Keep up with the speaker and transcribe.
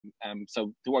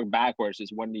so to work backwards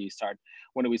is when do we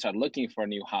start looking for a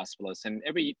new hospitalist? And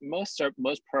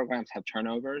most programs have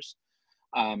turnovers.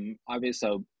 Obviously,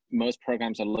 so most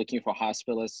programs are looking for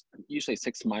hospitalists usually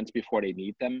 6 months before they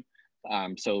need them.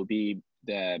 So it'll be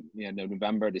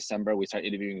November, December, we start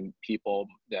interviewing people.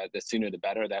 The sooner the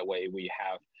better. That way we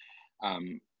have,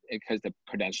 because the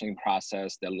credentialing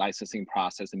process, the licensing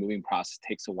process, the moving process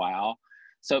takes a while.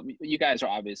 So you guys are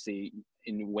obviously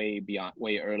way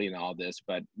early in all this,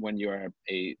 but when you're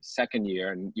a second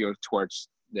year and you're towards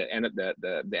the end of the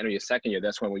end of your second year,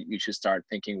 that's when you should start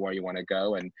thinking where you want to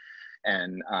go and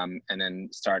then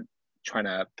start trying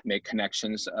to make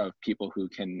connections of people who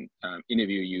can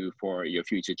interview you for your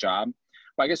future job.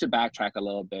 Well, I guess to backtrack a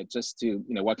little bit, just to,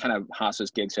 what kind of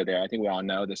hospice gigs are there? I think we all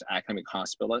know there's academic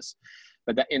hospitalists,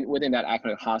 but within that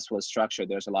academic hospitalist structure,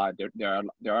 there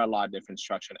are a lot of different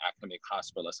structured academic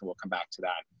hospitalists, and we'll come back to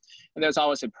that. And there's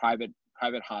always a private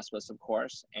hospitalist, of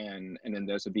course, and then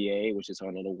there's a VA, which is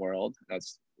our little world.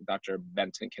 That's Dr.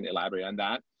 Benton can elaborate on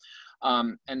that.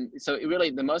 And so really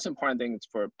the most important thing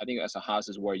I think as a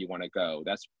hospice is where you want to go.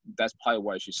 That's probably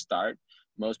where you should start.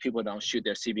 Most people don't shoot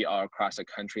their CV all across the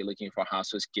country looking for a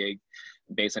hospice gig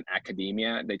based on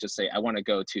academia. They just say, I want to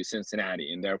go to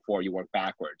Cincinnati, and therefore you work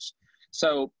backwards.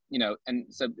 So, and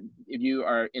so if you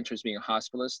are interested in being a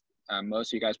hospitalist,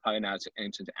 most of you guys probably now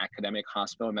into the academic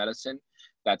hospital medicine.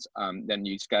 That's then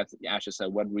you just got to ask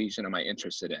yourself, what region am I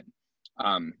interested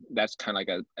in? That's kind of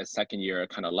like a second year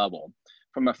kind of level.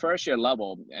 From a first year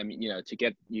level, I mean, to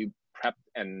get you prepped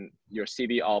and your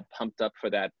CV all pumped up for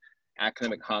that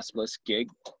academic hospitalist gig,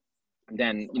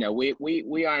 then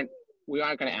we aren't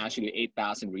going to ask you to do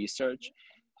 8,000 research.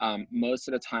 Most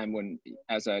of the time, when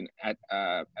as an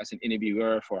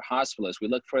interviewer for a hospitalist, we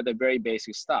look for the very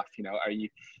basic stuff.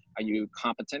 Are you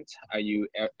competent? Are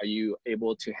you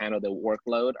able to handle the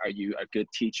workload? Are you a good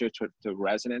teacher to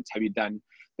residents? Have you done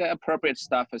the appropriate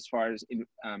stuff as far as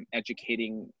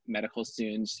educating medical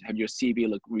students? Have your CV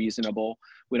look reasonable?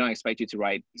 We don't expect you to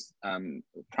write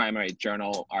primary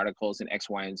journal articles and X,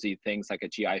 Y, and Z things like a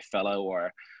GI fellow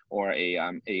or a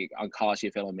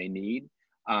oncology fellow may need.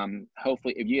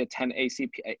 Hopefully, if you attend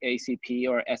ACP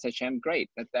or SHM, great.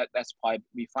 That's probably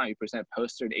be fine. You present a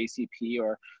poster at ACP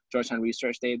or Georgetown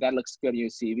Research Day. That looks good in your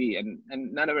CV. And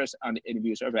none of us on the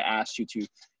interviews ever asked you to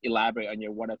elaborate on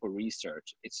your wonderful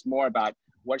research. It's more about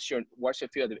what's your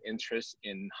field of interest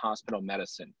in hospital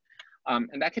medicine.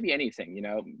 And that could be anything.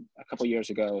 A couple of years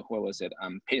ago, what was it?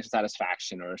 Patient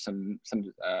satisfaction or some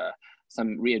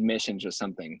readmissions or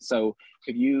something. So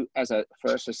if you, as a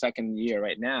first or second year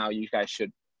right now, you guys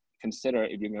should consider,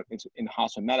 if you're in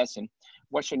hospital medicine,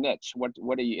 what's your niche?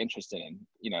 What are you interested in?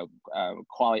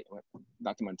 Quality.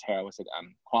 Dr. Montero was it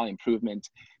quality improvement?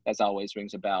 That always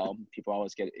rings a bell. People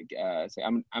always say,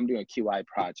 I'm doing a QI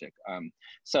project.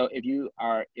 So if you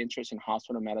are interested in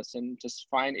hospital medicine, just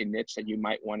find a niche that you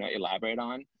might want to elaborate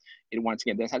on. Once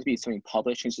again, this has to be something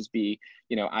published. It should just be,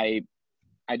 I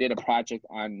did a project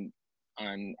on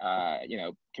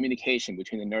communication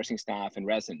between the nursing staff and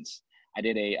residents. I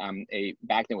did a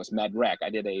back then was MedRec. I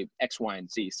did a X, Y,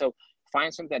 and Z. So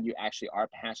find something that you actually are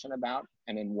passionate about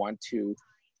and then want to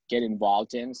get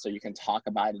involved in, so you can talk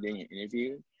about it in your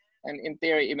interview. And in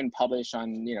theory, even publish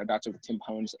on Dr. Tim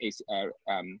Pone's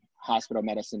hospital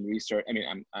medicine research.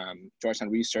 Georgetown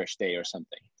Research Day or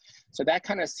something. So that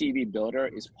kind of CV builder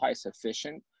is probably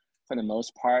sufficient for the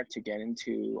most part to get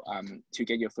into to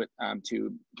get your foot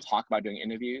to talk about doing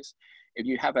interviews. If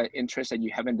you have an interest that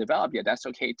you haven't developed yet, that's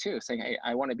okay too. Saying, hey,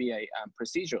 I want to be a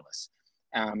proceduralist.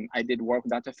 I did work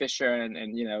with Dr. Fisher and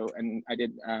I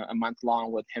did a month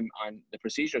long with him on the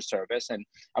procedure service, and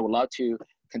I would love to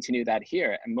continue that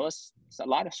here. And a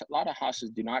lot of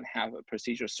houses do not have a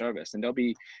procedure service, and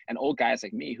old guys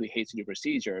like me who hate to do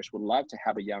procedures would love to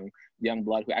have a young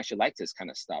blood who actually likes this kind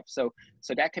of stuff. So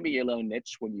that can be your little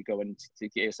niche when you go in to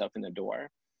get yourself in the door.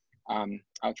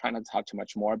 I'll try not to talk too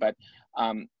much more, but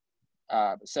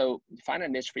so find a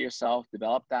niche for yourself,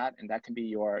 develop that, and that can be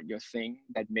your thing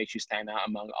that makes you stand out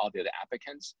among all the other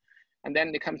applicants. And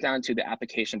then it comes down to the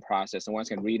application process. And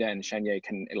once again, Rita and Shenya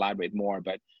can elaborate more,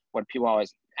 but what people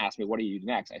always ask me, what do you do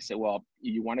next? I said, well,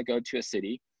 you want to go to a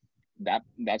city,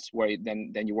 that's where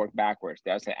then you work backwards.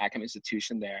 There's an academic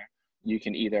institution there. You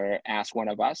can either ask one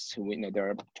of us, who we know there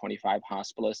are 25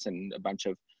 hospitalists and a bunch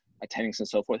of attendings and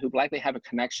so forth, who likely have a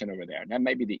connection over there. That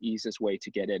might be the easiest way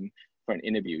to get in for an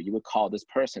interview. You would call this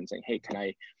person saying, hey, can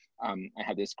I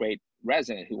have this great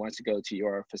resident who wants to go to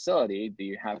your facility. Do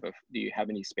you have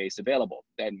any space available?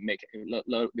 Then make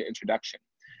the introduction.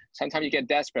 Sometimes you get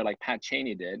desperate like Pat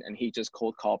Cheney did, and he just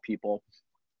cold called people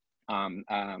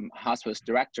hospice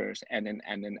directors, and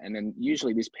then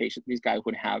usually these guys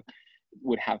would have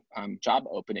job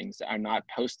openings that are not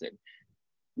posted.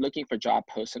 Looking for job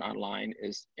posted online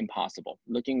is impossible.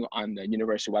 Looking on the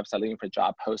university website, looking for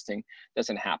job posting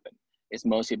doesn't happen. It's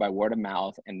mostly by word of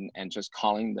mouth and just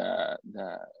calling the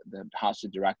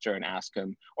hospital director and ask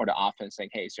him, or the office, saying,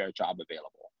 hey, is there a job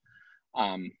available?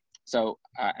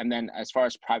 And then as far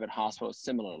as private hospitals,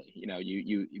 similarly, you know,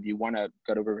 if you want to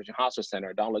go to River Region Hospital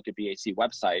Center, don't look at VHC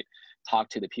website, talk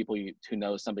to the people who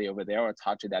know somebody over there, or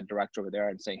talk to that director over there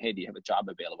and say, hey, do you have a job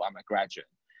available? I'm a graduate.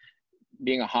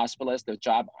 Being a hospitalist, the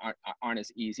job aren't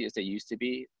as easy as they used to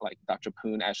be. Like Dr.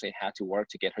 Poon actually had to work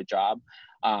to get her job,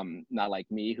 not like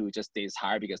me, who just stays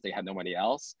hired because they had nobody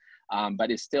else. But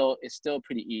it's still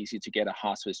pretty easy to get a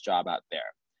hospice job out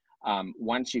there.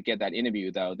 Once you get that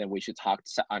interview, though, then we should talk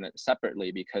on it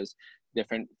separately, because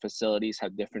different facilities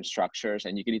have different structures,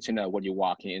 and you need to know what you're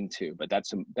walking into. But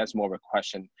that's more of a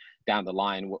question down the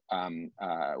line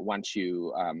once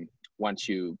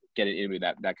you get it into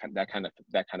that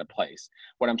kind of place.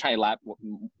 What I'm trying to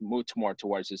move more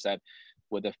towards is that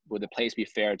would the place be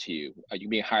fair to you? Are you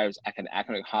being hired as an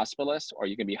academic hospitalist, or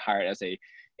you can be hired as a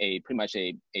pretty much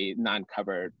a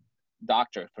non-covered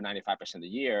doctor for 95% of the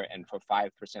year, and for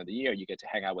 5% of the year you get to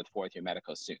hang out with fourth-year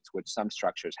medical students, which some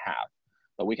structures have.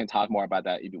 But we can talk more about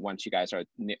that once you guys are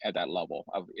at that level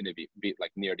of interview,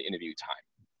 like near the interview time.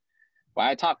 Well,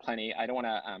 I talk plenty. I don't want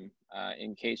to,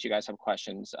 in case you guys have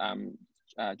questions,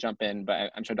 jump in,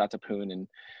 but I'm sure Dr. Poon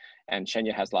and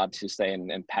Shenya has a lot to say,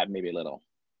 and Pat maybe a little.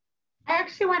 I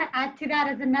actually want to add to that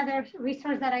as another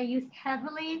resource that I used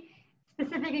heavily,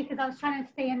 specifically because I was trying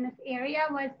to stay in this area,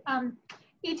 was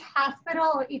each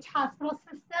hospital or each hospital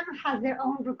system has their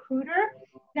own recruiter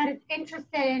that is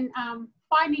interested in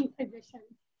finding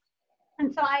physicians.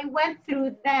 And so I went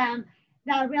through them.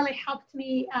 That really helped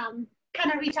me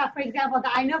kind of reach out. For example, the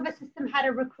Inova system had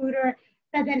a recruiter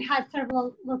that then had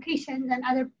several locations, and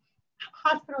other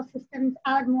hospital systems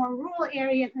out in more rural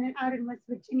areas and out in West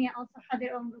Virginia also had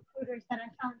their own recruiters that I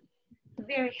found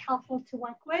very helpful to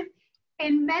work with.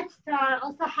 And MedStar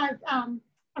also has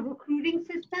a recruiting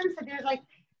system. So there's like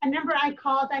a number I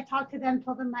called, I talked to them,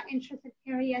 told them my interest in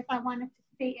areas I wanted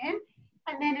to stay in.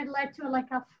 And then it led to like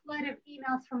a flood of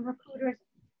emails from recruiters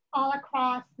all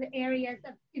across the areas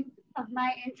of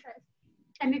my interest.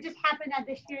 And it just happened that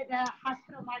this year the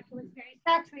hospital market was very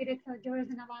saturated, so there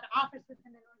wasn't a lot of offers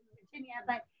within the Northern Virginia,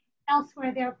 but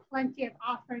elsewhere there are plenty of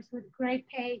offers with great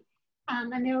pay,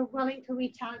 and they were willing to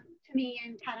reach out to me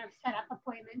and kind of set up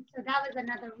appointments. So that was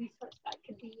another resource that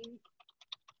could be used.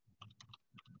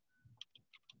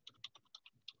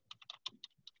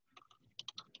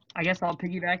 I guess I'll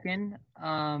piggyback in.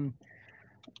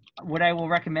 What I will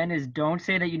recommend is don't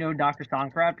say that you know Dr.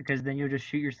 Sankrat, because then you'll just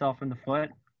shoot yourself in the foot,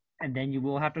 and then you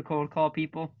will have to cold call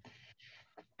people.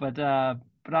 But on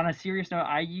a serious note,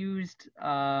 I used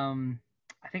I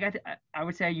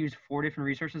would say I used 4 different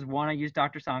resources. One, I used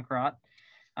Dr. Sankrat,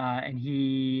 and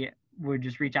he would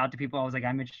just reach out to people. I was like,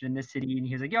 I'm interested in this city, and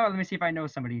he was like, yo, let me see if I know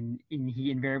somebody. And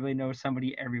he invariably knows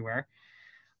somebody everywhere.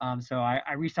 So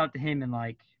I reached out to him in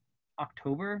like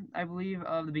October, I believe,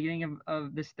 of the beginning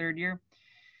of this 3rd year.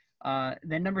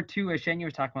 Then number 2, as Shenya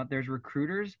was talking about, there's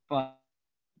recruiters, but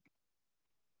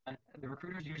the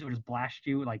recruiters usually will just blast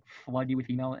you, like flood you with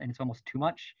email, and it's almost too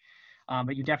much.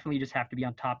 But you definitely just have to be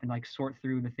on top and like sort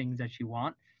through the things that you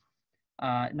want.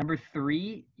 Number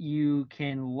 3, you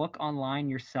can look online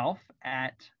yourself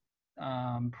at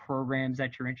programs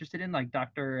that you're interested in. Like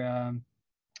Dr.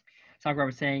 Sankrat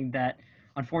was saying that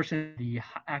unfortunately the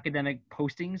academic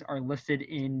postings are listed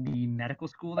in the medical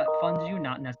school that funds you,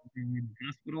 not necessarily in the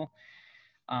hospital.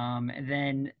 And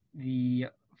then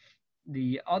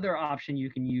the other option you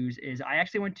can use is, I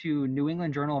actually went to New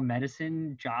England Journal of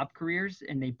Medicine job careers,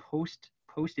 and they post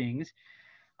postings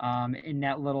in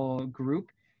that little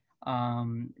group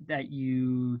that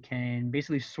you can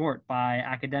basically sort by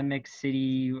academic,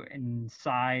 city, and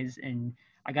size. And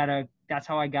that's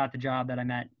how I got the job that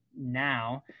I'm at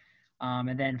now.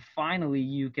 And then finally,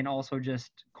 you can also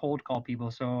just cold call people.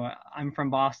 So I'm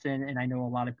from Boston, and I know a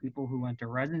lot of people who went to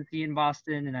residency in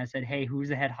Boston. And I said, hey, who's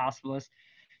the head hospitalist?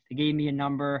 They gave me a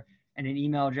number and an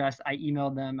email address. I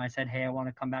emailed them. I said, hey, I want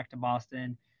to come back to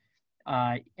Boston.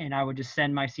 And I would just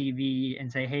send my CV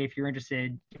and say, hey, if you're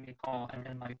interested, give me a call. And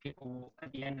then like people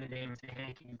at the end of the day would say,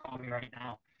 hey, can you call me right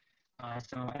now?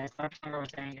 So as Dr. Sankrat was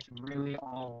saying, it's really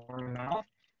all word of mouth.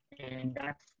 And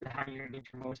that's how you're going to get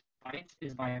your most bites,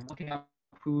 is by looking up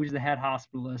who's the head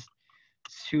hospitalist,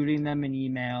 shooting them an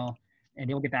email, and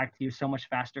they'll get back to you so much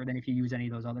faster than if you use any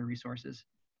of those other resources.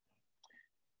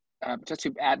 just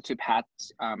to add to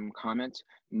Pat's comment,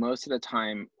 most of the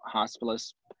time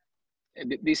hospitalists,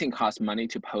 these things cost money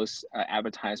to post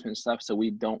advertisement stuff, so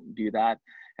we don't do that.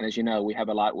 And as you know,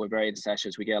 we're very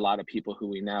incestuous. We get a lot of people who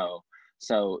we know.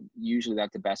 So usually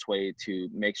that's the best way to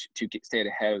stay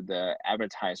ahead of the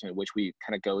advertisement, which we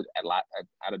kind of go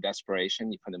out of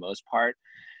desperation for the most part,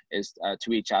 is to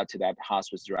reach out to that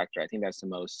hospice director. I think that's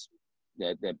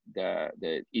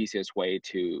the easiest way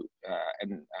to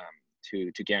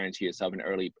guarantee yourself an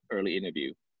early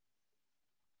interview.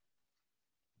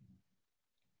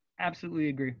 Absolutely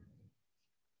agree.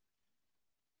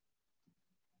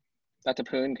 Dr.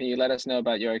 Poon, can you let us know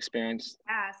about your experience?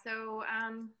 Yeah, so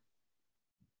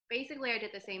basically I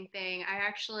did the same thing.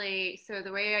 So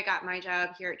the way I got my job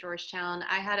here at Georgetown,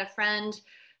 I had a friend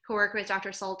who worked with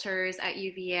Dr. Salters at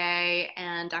UVA,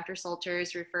 and Dr.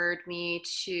 Salters referred me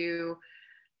to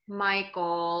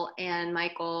Michael, and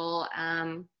Michael,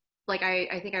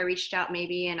 I think I reached out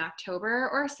maybe in October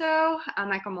or so.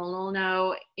 Michael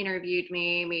Molino interviewed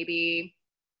me maybe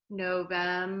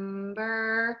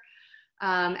November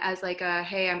as like a,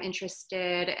 hey, I'm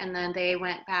interested. And then they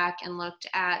went back and looked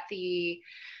at the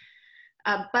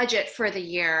budget for the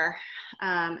year.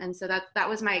 And so that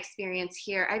was my experience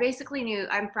here. I basically knew,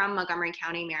 I'm from Montgomery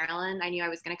County, Maryland. I knew I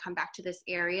was going to come back to this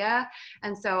area.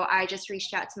 And so I just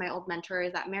reached out to my old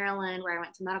mentors at Maryland, where I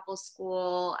went to medical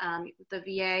school, the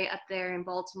VA up there in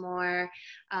Baltimore,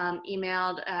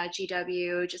 emailed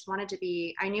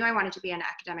GW, I knew I wanted to be an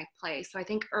academic place. So I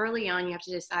think early on, you have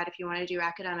to decide if you want to do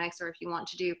academics or if you want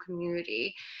to do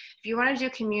community. If you want to do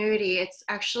community, it's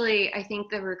actually, I think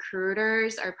the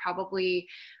recruiters are probably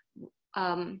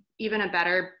even a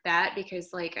better bet,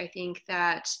 because I think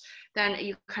that then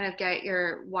you kind of get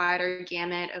your wider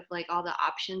gamut of all the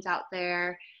options out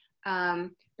there.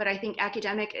 But I think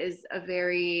academic is a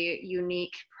very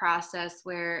unique process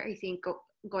where I think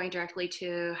going directly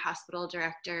to hospital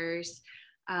directors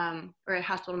or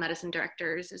hospital medicine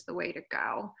directors is the way to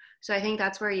go. So I think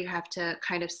that's where you have to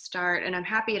kind of start. And I'm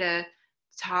happy to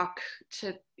talk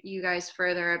to you guys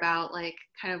further about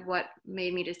kind of what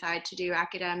made me decide to do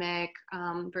academic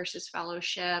versus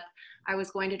fellowship. I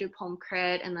was going to do Pulm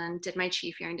Crit and then did my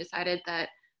chief year and decided that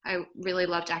I really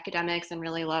loved academics and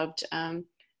really loved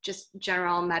just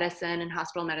general medicine and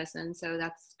hospital medicine. So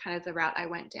that's kind of the route I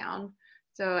went down.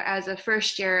 So as a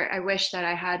first year, I wish that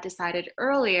I had decided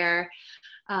earlier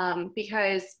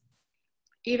because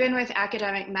even with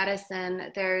academic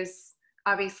medicine, there's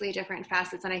obviously different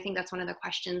facets. And I think that's one of the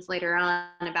questions later on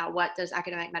about what does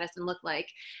academic medicine look like.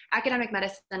 Academic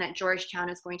medicine at Georgetown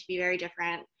is going to be very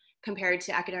different compared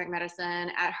to academic medicine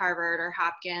at Harvard or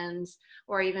Hopkins,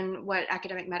 or even what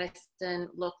academic medicine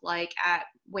looked like at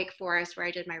Wake Forest, where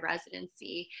I did my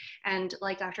residency. And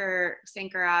like Dr.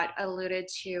 Sankarat alluded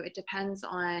to, it depends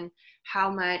on how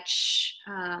much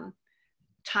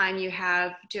time you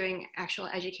have doing actual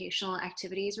educational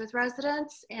activities with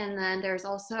residents. And then there's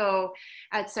also,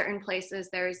 at certain places,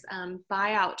 there's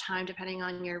buyout time depending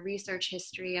on your research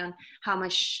history, on how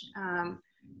much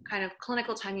kind of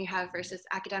clinical time you have versus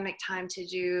academic time to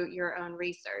do your own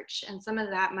research. And some of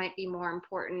that might be more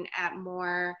important at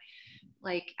more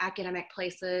academic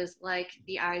places like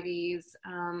the Ivies,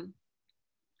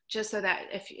 just so that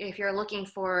if you're looking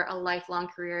for a lifelong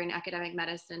career in academic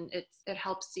medicine, it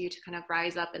helps you to kind of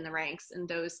rise up in the ranks in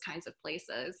those kinds of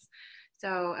places.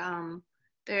 So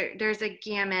there's a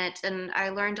gamut, and I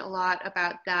learned a lot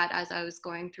about that as I was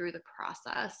going through the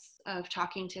process of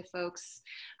talking to folks.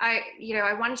 I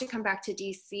wanted to come back to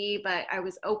DC, but I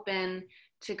was open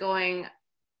to going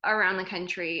around the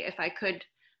country if I could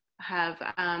have.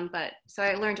 So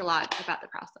I learned a lot about the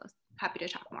process. Happy to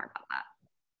talk more about that.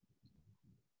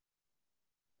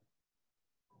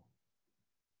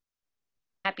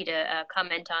 Happy to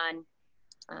comment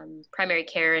on primary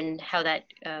care and how that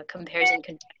compares in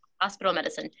hospital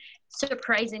medicine.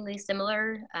 Surprisingly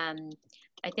similar.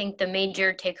 I think the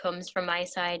major take-homes from my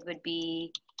side would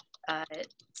be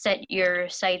set your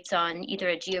sights on either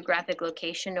a geographic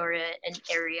location or an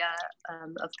area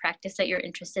of practice that you're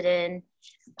interested in.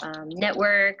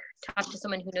 Network, talk to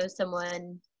someone who knows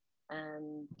someone,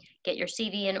 get your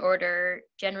CV in order.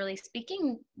 Generally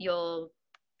speaking, you'll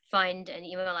find an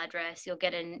email address, you'll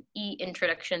get an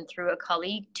e-introduction through a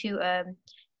colleague to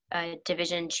a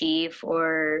division chief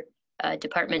or a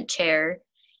department chair,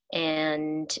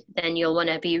 and then you'll want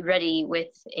to be ready with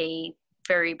a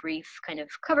very brief kind of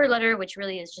cover letter, which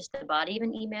really is just the body of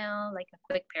an email, like a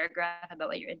quick paragraph about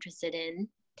what you're interested in,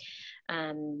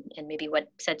 and maybe what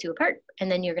sets you apart.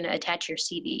 And then you're going to attach your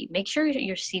CV. Make sure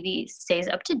your CV stays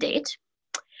up to date.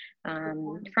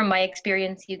 From my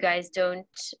experience, you guys don't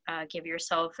give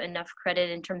yourself enough credit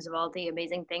in terms of all the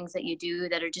amazing things that you do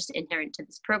that are just inherent to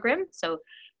this program. So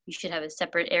you should have a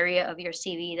separate area of your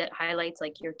CV that highlights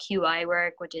like your QI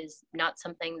work, which is not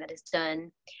something that is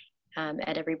done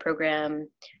at every program.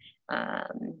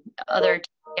 Other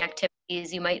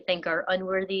activities you might think are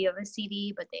unworthy of a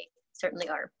CV, but they certainly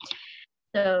are.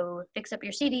 So fix up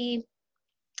your CV,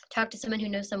 talk to someone who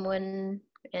knows someone,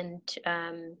 and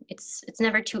it's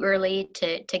never too early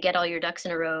to get all your ducks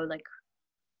in a row. Like,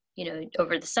 you know,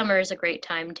 over the summer is a great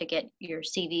time to get your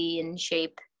CV in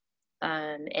shape,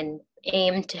 and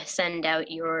aim to send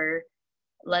out your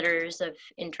letters of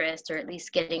interest, or at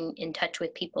least getting in touch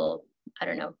with people, I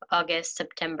don't know, August,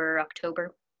 September,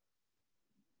 October.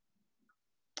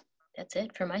 That's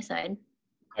it from my side.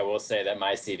 I will say that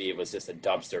my CV was just a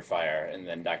dumpster fire, and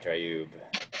then Dr. Ayub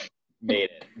made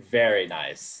it very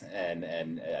nice.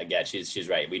 And again, she's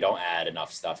right. We don't add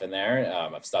enough stuff in there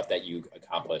of stuff that you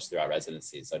accomplished throughout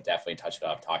residency. So definitely touch it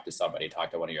up, talk to somebody, talk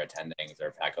to one of your attendings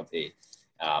or faculty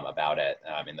about it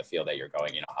in the field that you're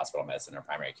going, you know, hospital medicine or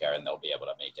primary care, and they'll be able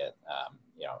to make it,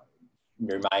 you know,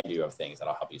 remind you of things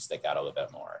that'll help you stick out a little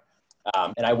bit more.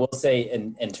 And I will say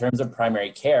in terms of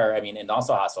primary care, I mean, and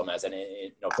also hospital medicine,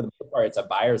 you know, for the most part, it's a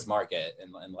buyer's market.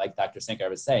 And like Dr. Sinker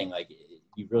was saying, like,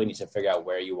 you really need to figure out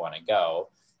where you want to go.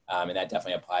 And that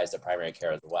definitely applies to primary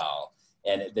care as well.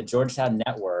 And the Georgetown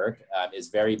network is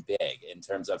very big in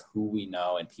terms of who we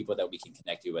know and people that we can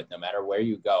connect you with. No matter where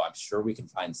you go, I'm sure we can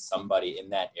find somebody in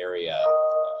that area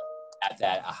at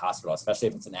that hospital, especially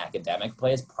if it's an academic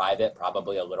place. Private,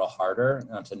 probably a little harder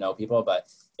to know people, but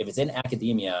if it's in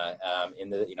academia, in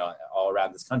the, you know, all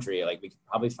around this country, like, we could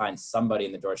probably find somebody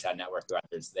in the Georgetown network who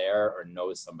either is there or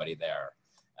knows somebody there.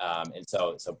 And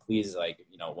so please, like,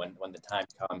 you know, when the time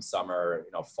comes, summer,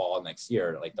 you know, fall next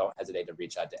year, like, don't hesitate to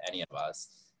reach out to any of us.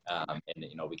 And,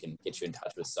 you know, we can get you in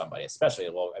touch with somebody, especially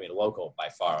local by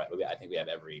far. I think we have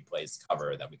every place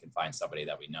covered that we can find somebody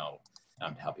that we know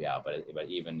to help you out. But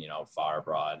even, you know, far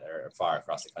abroad or far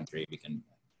across the country, we can,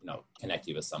 you know, connect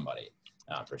you with somebody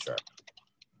for sure.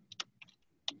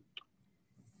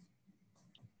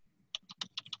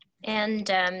 And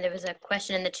there was a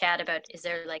question in the chat about, is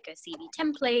there like a CV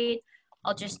template?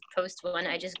 I'll just post one.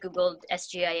 I just Googled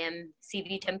SGIM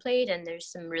CV template, and there's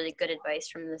some really good advice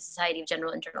from the Society of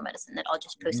General Internal Medicine that I'll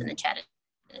just post in the chat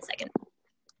in a second.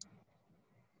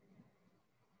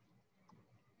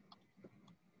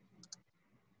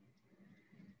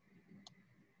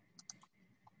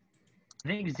 I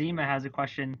think Zima has a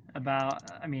question about,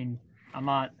 I mean, I'm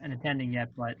not an attending yet,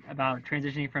 but about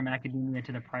transitioning from academia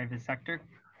to the private sector.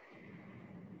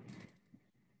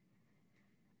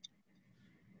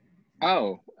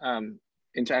 Oh,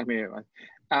 interact me.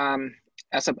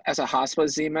 As a hospital,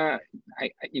 Zima,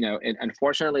 you know,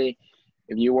 unfortunately,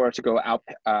 if you were to go out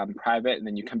private and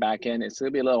then you come back in, it's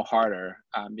gonna be a little harder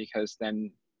because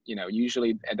then, you know,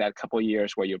 usually at that couple of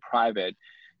years where you're private,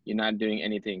 you're not doing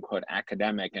anything quote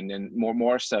academic, and then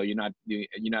more so you're not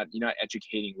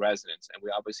educating residents, and we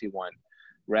obviously want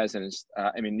residents,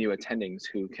 new attendings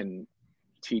who can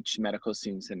teach medical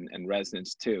students and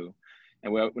residents too.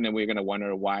 And we're going to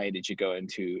wonder, why did you go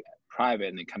into private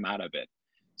and then come out of it?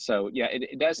 So yeah,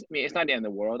 it does. I mean, it's not the end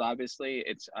of the world. Obviously,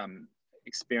 it's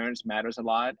experience matters a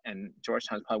lot, and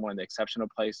Georgetown is probably one of the exceptional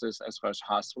places as far as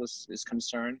hospitalists is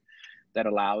concerned that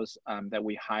allows that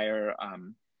we hire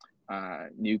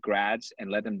new grads and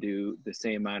let them do the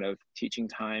same amount of teaching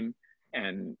time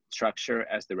and structure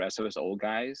as the rest of us old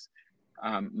guys.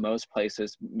 Most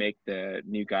places make the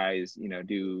new guys, you know,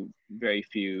 do very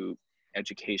few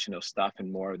educational stuff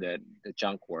and more of the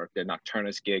junk work, the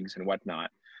nocturnus gigs and whatnot.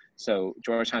 So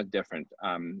Georgetown's different.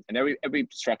 And every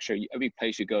structure, every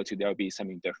place you go to, there'll be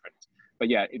something different. But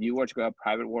yeah, if you were to go to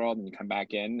private world and you come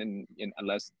back in,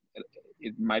 unless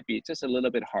it might be just a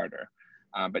little bit harder.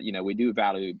 But you know, we do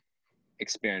value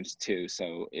experience too.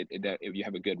 So if you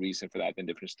have a good reason for that, then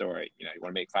different story. You know, you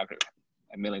want to make $1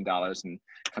 million and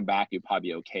come back, you'll probably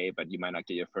be okay, but you might not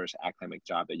get your first academic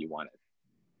job that you wanted.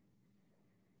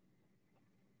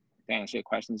 Can I answer your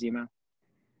question, Zima?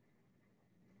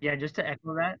 Yeah, just to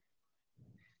echo that.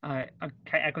 Can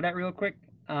I echo that real quick?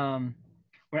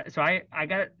 So I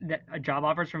got job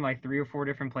offers from like 3 or 4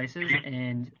 different places,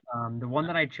 and the one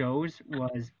that I chose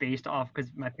was based off,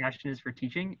 because my passion is for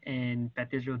teaching, and Beth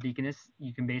Israel Deaconess,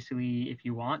 you can basically, if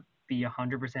you want, be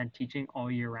 100% teaching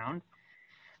all year round,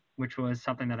 which was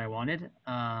something that I wanted.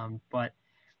 But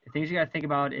the things you got to think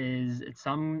about is, at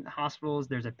some hospitals,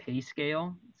 there's a pay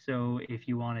scale. So if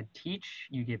you want to teach,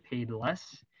 you get paid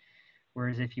less.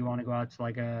 Whereas if you want to go out to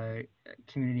like a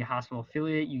community hospital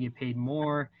affiliate, you get paid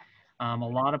more. A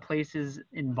lot of places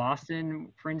in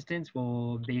Boston, for instance,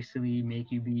 will basically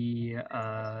make you be,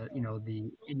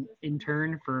 the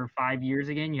intern for 5 years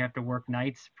again. You have to work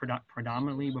nights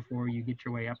predominantly before you get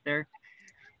your way up there.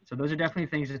 So those are definitely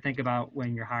things to think about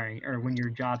when you're hiring or when you're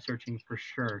job searching for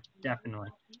sure, definitely.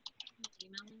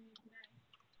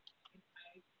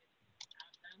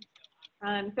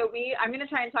 I'm going to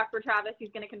try and talk for Travis. He's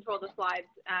going to control the slides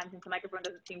since the microphone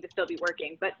doesn't seem to still be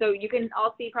working. But so you can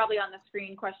all see probably on the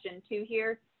screen question 2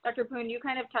 here. Dr. Poon, you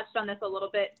kind of touched on this a little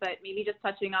bit, but maybe just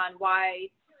touching on why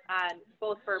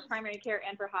both for primary care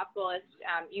and for hospitalists,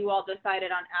 you all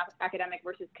decided on academic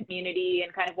versus community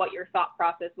and kind of what your thought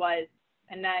process was.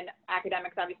 And then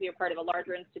academics obviously are part of a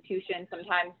larger institution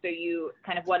sometimes. So you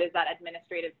kind of, what does that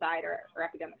administrative side or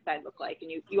academic side look like? And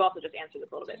you also just answered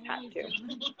this a little bit, Pat, too.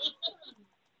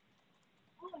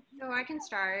 So I can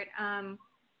start. I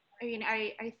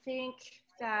think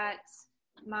that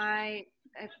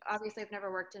obviously I've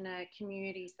never worked in a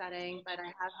community setting, but I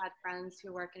have had friends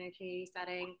who work in a community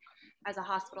setting as a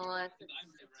hospitalist.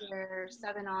 They're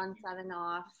 7 on, 7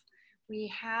 off. We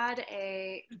had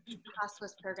a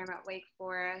hospice program at Wake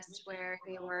Forest where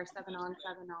they were 7 on,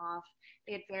 7 off.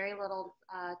 They had very little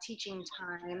teaching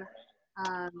time.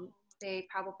 They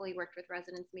probably worked with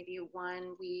residents maybe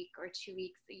 1 week or 2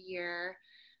 weeks a year.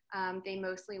 They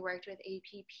mostly worked with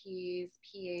APPs,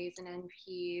 PAs, and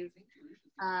NPs.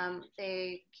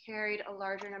 They carried a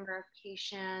larger number of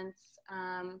patients.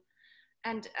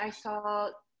 And I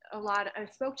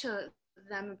spoke to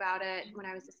them about it when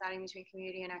I was deciding between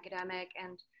community and academic,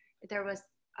 and there was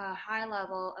a high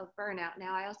level of burnout.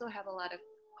 Now, I also have a lot of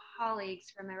colleagues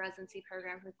from my residency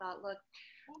program who thought, look,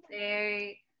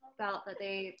 they felt that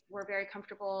they were very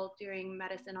comfortable doing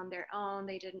medicine on their own.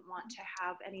 They didn't want to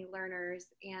have any learners,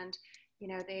 and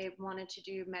they wanted to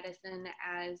do medicine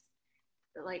as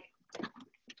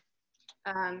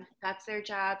that's their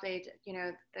job. They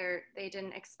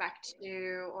didn't expect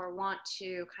to or want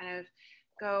to kind of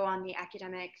go on the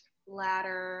academic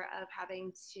ladder of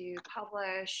having to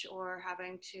publish or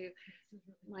having to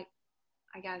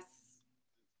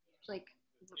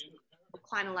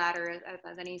climb a ladder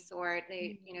of any sort.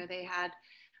 They had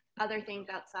other things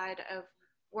outside of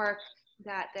work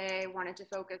that they wanted to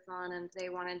focus on, and they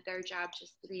wanted their job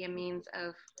just to be a means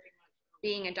of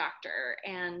being a doctor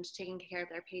and taking care of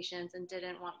their patients, and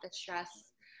didn't want the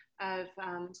stress of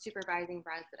supervising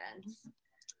residents.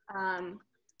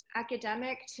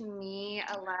 Academic, to me,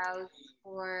 allows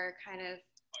for kind of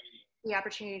the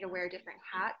opportunity to wear different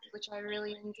hats, which I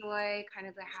really enjoy, kind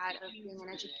of the hat of being an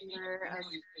educator, of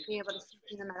being able to speak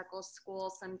in the medical school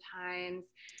sometimes,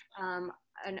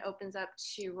 and opens up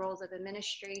to roles of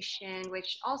administration,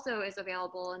 which also is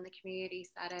available in the community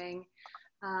setting.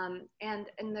 And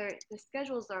the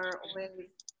schedules are always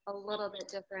a little bit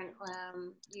different.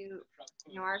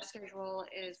 Our schedule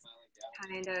is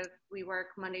kind of, we work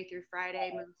Monday through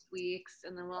Friday most weeks,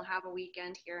 and then we'll have a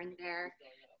weekend here and there.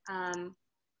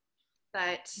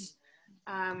 But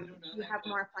you have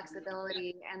more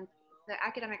flexibility, and the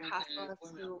academic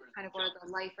hospitalists who kind of were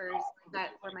the lifers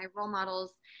that were my role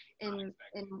models in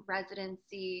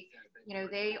residency,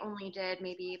 they only did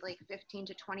maybe like 15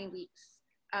 to 20 weeks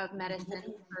of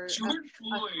medicine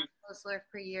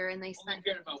per year, and they spent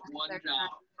their time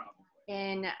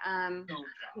in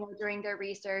during their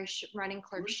research, running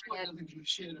clerkship, and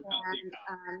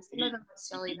some of them are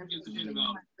still even have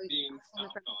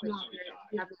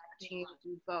the opportunity to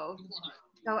do both.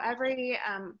 So every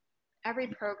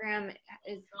program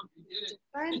is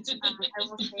different. I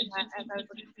will say that as I was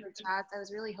looking for jobs, I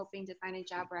was really hoping to find a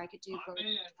job where I could do both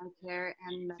care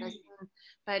and medicine,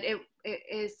 but it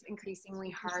is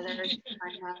increasingly harder to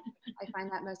find that. I find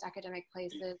that most academic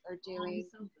places are doing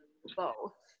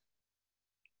both.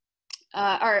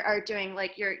 Are doing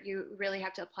you really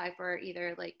have to apply for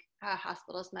either like a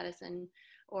hospitalist medicine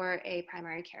or a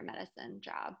primary care medicine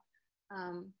job.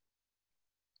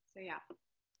 So yeah.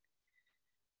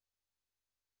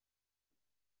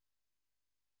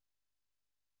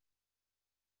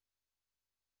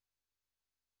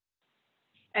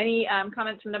 Any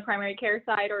comments from the primary care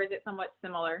side, or is it somewhat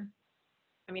similar?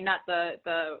 I mean, not the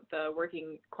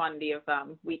working quantity of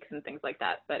weeks and things like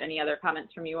that, but any other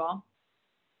comments from you all?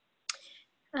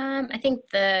 I think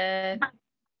the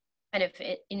kind of,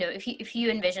 if you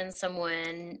envision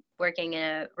someone working in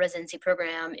a residency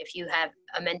program, if you have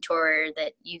a mentor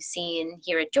that you've seen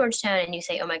here at Georgetown and you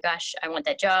say, oh my gosh, I want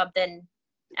that job, then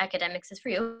academics is for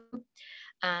you.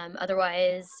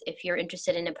 Otherwise, if you're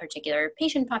interested in a particular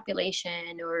patient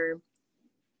population or,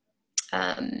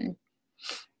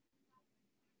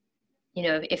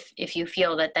 if you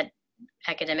feel that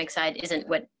academic side isn't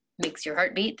what makes your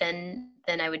heart beat, then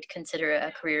I would consider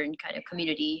a career in kind of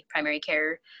community primary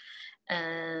care.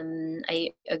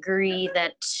 I agree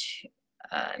that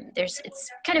it's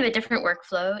kind of a different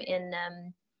workflow in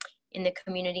the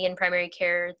community and primary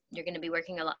care. You're going to be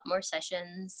working a lot more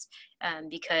sessions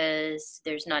because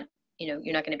there's not,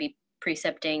 you're not going to be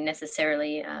precepting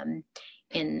necessarily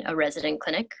in a resident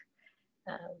clinic,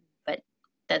 but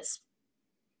that's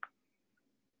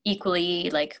equally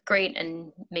like great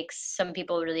and makes some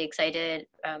people really excited,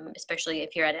 especially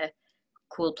if you're at a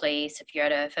cool place, if you're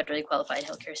at a federally qualified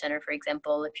healthcare center, for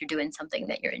example, if you're doing something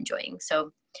that you're enjoying.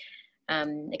 So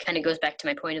it kind of goes back to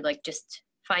my point of like, just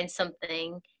find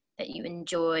something that you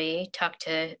enjoy, talk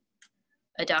to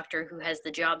a doctor who has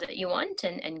the job that you want,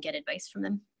 and get advice from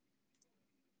them.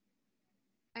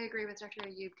 I agree with Dr.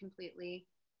 Ayub completely.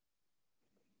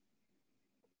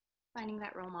 Finding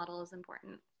that role model is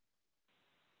important.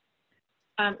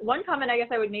 One comment I guess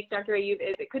I would make, Dr. Ayub,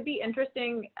 is it could be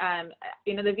interesting.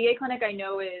 The VA clinic I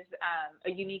know is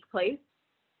a unique place,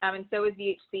 and so is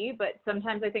VHC, but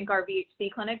sometimes I think our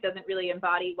VHC clinic doesn't really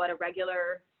embody what a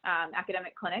regular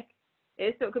academic clinic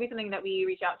is. So it could be something that we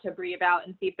reach out to Bree about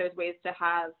and see if there's ways to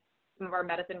have some of our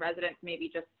medicine residents maybe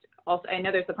just also, I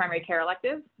know there's the primary care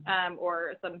elective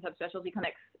or some subspecialty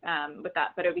clinics with that,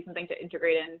 but it would be something to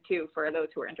integrate in too for those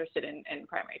who are interested in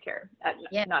primary care,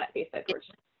 not at Bayside,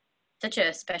 fortunately. Such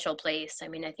a special place. I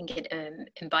mean, I think it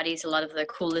embodies a lot of the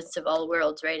coolest of all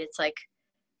worlds, right? It's like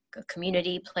a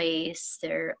community place,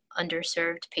 they're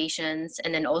underserved patients,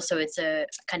 and then also it's a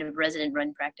kind of resident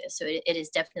run practice. So it is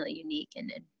definitely unique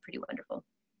and pretty wonderful.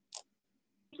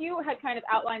 You had kind of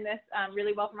outlined this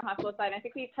really well from a hospital side. I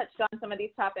think we've touched on some of these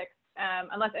topics.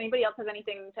 Unless anybody else has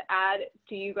anything to add,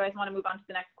 do you guys want to move on to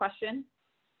the next question?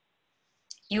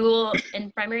 You will,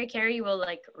 in primary care, you will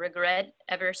like regret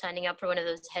ever signing up for one of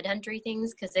those headhunter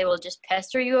things, because they will just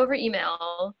pester you over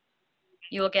email.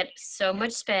 You will get so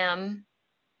much spam,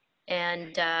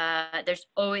 and they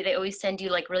always send you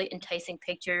like really enticing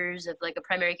pictures of like a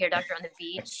primary care doctor on the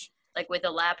beach, like with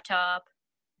a laptop,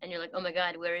 and you're like, oh my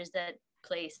God, where is that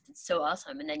place? It's so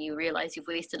awesome. And then you realize you've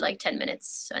wasted like 10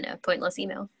 minutes on a pointless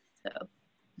email. So.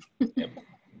 Yep.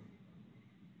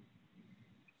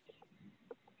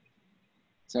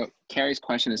 So Carrie's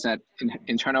question is that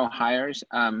internal hires,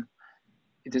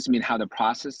 it doesn't mean how the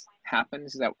process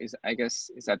happens. Is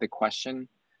that the question?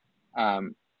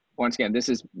 Once again, this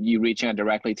is you reaching out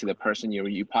directly to the person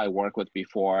you probably worked with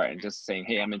before and just saying,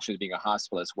 hey, I'm interested in being a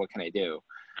hospitalist. What can I do?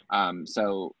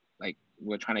 So like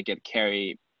we're trying to get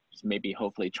Carrie, maybe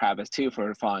hopefully Travis too, for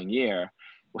the following year.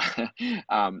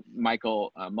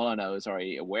 Michael Molyneux is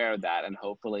already aware of that, and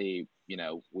hopefully,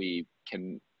 we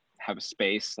can have a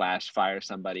space / fire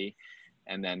somebody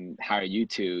and then hire you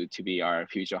two to be our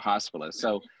future hospitalists.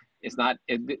 So it's not,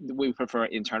 we prefer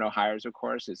internal hires, of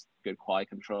course. It's good quality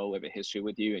control. We have a history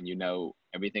with you and you know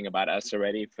everything about us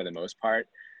already for the most part.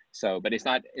 So, but it's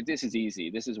not, this is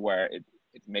easy. This is where it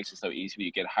makes it so easy for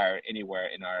you to get hired anywhere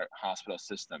in our hospital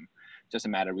system. Just a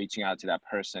matter of reaching out to that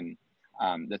person.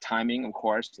 The timing, of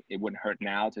course, it wouldn't hurt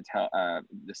now to tell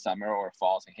the summer or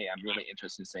fall, saying, hey, I'm really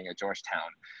interested in staying at Georgetown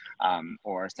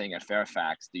or staying at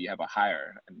Fairfax. Do you have a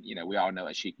hire? And, we all know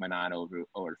Ashik Manan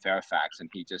over Fairfax, and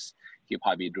he'll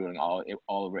probably be doing all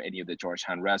over any of the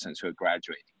Georgetown residents who are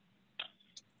graduating.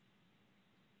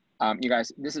 You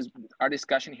guys, our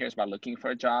discussion here is about looking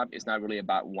for a job. It's not really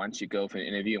about once you go for an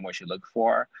interview and what you look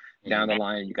for. Down the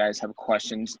line, you guys have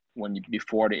questions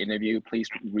before the interview, please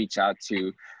reach out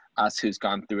to us who's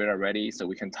gone through it already, so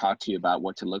we can talk to you about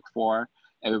what to look for.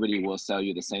 Everybody will sell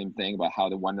you the same thing about how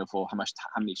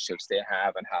many shifts they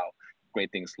have and how great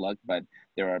things look, but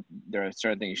there are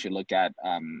certain things you should look at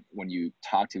when you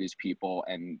talk to these people,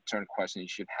 and certain questions you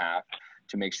should have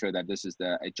to make sure that this is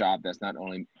a job that's not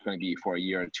only going to be for a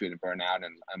year or two to burn out,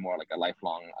 and more like a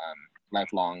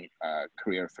lifelong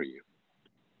career for you.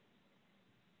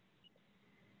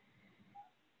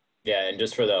 Yeah, and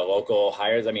just for the local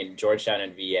hires, I mean, Georgetown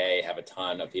and VA have a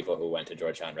ton of people who went to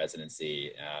Georgetown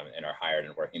residency and are hired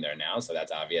and working there now, so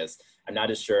that's obvious. I'm not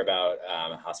as sure about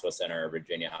Hospital Center,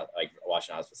 Virginia, like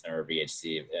Washington Hospital Center, or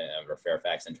VHC, or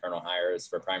Fairfax internal hires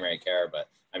for primary care, but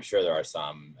I'm sure there are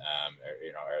some,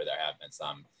 or there have been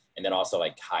some. And then also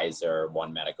like Kaiser,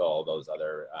 One Medical, those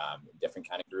other different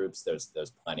kind of groups. There's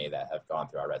plenty that have gone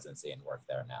through our residency and work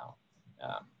there now.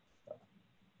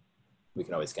 We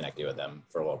can always connect you with them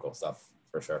for local stuff,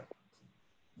 for sure.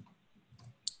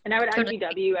 And I would add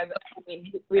GW,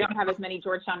 we don't have as many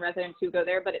Georgetown residents who go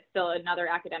there, but it's still another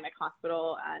academic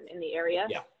hospital in the area.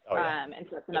 Yeah. Oh, yeah. And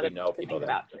so that's another thing to think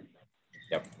about.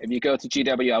 Yep. If you go to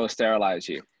GW, I will sterilize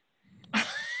you.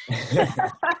 That's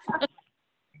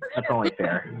only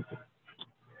fair.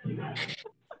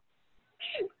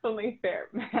 Only fair,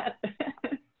 Matt.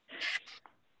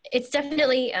 It's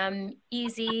definitely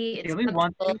easy. It's only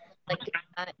one comfortable. thing- Like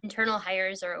internal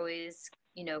hires are always,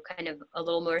 you know, kind of a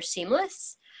little more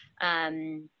seamless.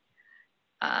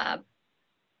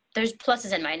 There's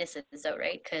pluses and minuses though,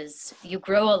 right? Because you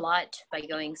grow a lot by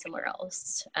going somewhere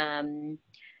else.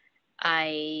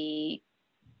 I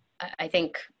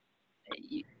think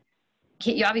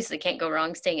you obviously can't go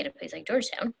wrong staying at a place like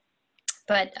Georgetown,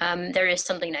 but there is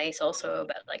something nice also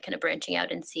about like kind of branching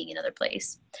out and seeing another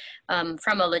place.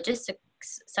 From a logistics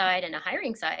side and a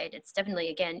hiring side, it's definitely,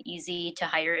 again, easy to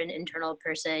hire an internal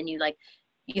person. You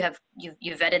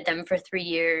vetted them for 3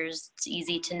 years. It's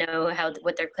easy to know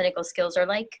what their clinical skills are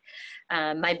like.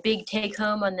 My big take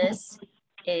home on this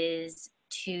is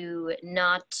to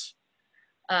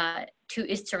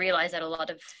realize that a lot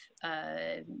of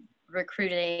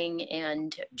recruiting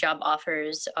and job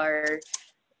offers are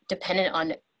dependent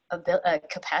on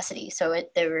capacity. So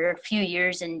there were a few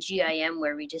years in GIM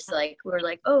where we're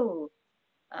like, oh,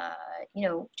 you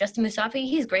know, Justin Musafi,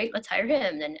 he's great, let's hire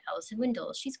him. Then Allison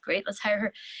Windle, she's great, let's hire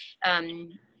her.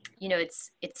 You know,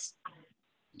 it's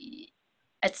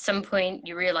at some point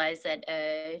you realize that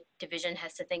a division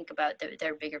has to think about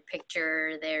their bigger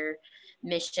picture, their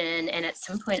mission, and at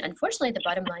some point, unfortunately, the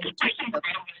bottom line,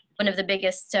 one of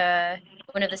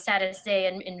the saddest day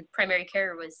in primary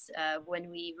care was when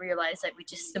we realized that we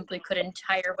just simply couldn't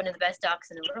hire one of the best docs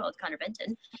in the world, Connor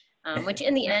Benton, which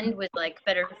in the end was like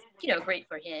better, you know, great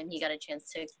for him. He got a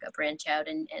chance to branch out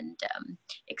and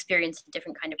experience a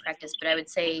different kind of practice. But I would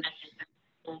say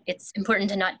it's important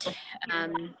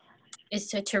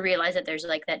to realize that there's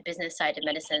like that business side of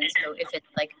medicine. So if it's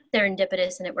like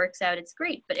serendipitous and it works out, it's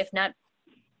great. But if not,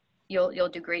 you'll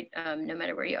do great no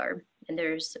matter where you are. And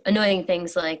there's annoying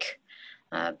things like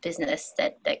business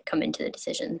that come into the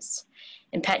decisions.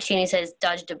 And Pat Cheney says,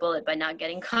 dodged a bullet by not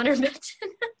getting Connor Benton.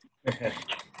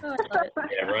 Oh, I love it.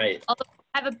 Yeah, right. Although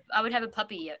I would have a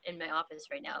puppy in my office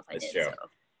right now if I That's did. true.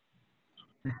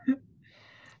 So.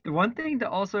 The one thing to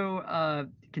also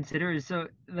consider is, so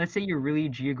let's say you're really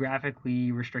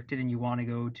geographically restricted and you want to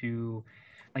go to,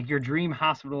 like, your dream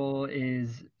hospital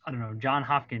is, I don't know, Johns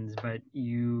Hopkins, but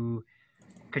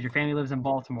because your family lives in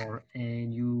Baltimore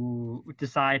and you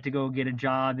decide to go get a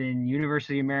job in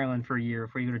University of Maryland for a year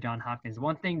before you go to Johns Hopkins.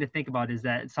 One thing to think about is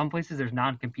that some places there's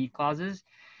non-compete clauses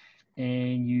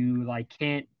and you like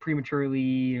can't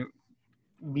prematurely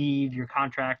leave your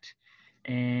contract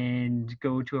and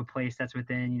go to a place that's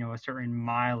within, you know, a certain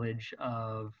mileage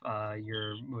of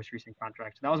your most recent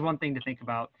contract. So that was one thing to think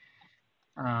about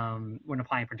when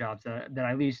applying for jobs that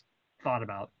I at least thought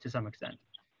about to some extent.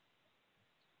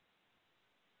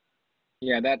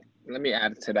 Yeah, let me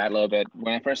add to that a little bit.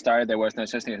 When I first started, there was no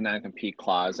such thing as non-compete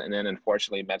clause, and then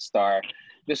unfortunately, MedStar,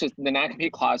 the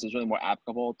non-compete clause is really more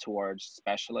applicable towards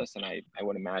specialists, and I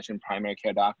would imagine primary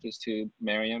care doctors to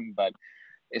Miriam, but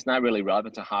it's not really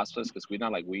relevant to hospitalists because we're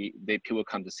not like people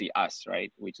come to see us,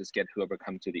 right? We just get whoever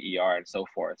come to the ER and so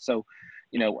forth. So,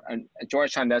 you know,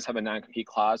 Georgetown does have a non-compete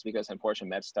clause because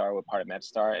unfortunately we're part of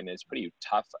MedStar, and it's pretty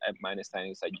tough. My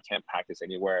understanding is that you can't practice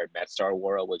anywhere in MedStar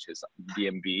world, which is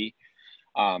DMV.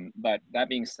 But that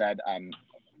being said,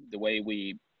 the way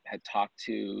we had talked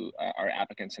to our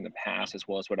applicants in the past, as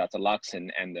well as what Dr. Lux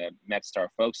and the MedStar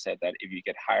folks said, that if you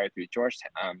get hired through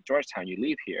Georgetown, you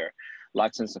leave here,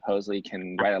 Luxon supposedly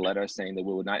can write a letter saying that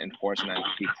we will not enforce a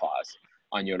non-compete clause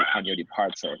on your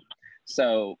departure.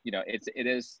 So, you know, it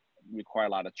is require a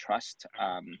lot of trust.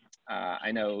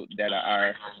 I know that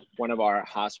one of our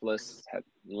hospitalists had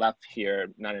left here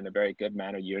not in a very good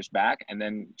manner years back, and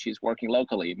then she's working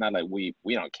locally. Not like we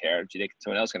don't care.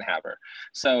 Someone else can have her.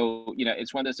 So, you know,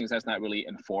 it's one of those things that's not really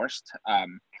enforced.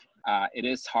 It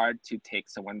is hard to take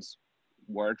someone's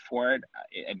word for it,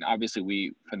 and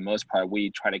obviously for the most part,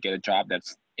 we try to get a job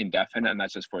that's indefinite and not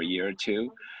just for a year or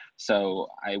two. So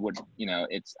I would, you know,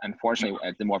 it's unfortunately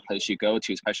at the more place you go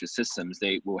to, especially systems,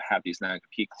 they will have these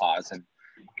non-compete clause,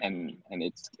 and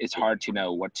it's hard to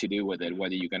know what to do with it,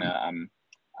 whether you're gonna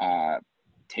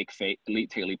take a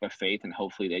leap of faith, and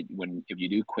hopefully if you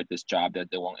do quit this job, that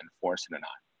they won't enforce it or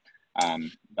not.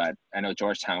 But I know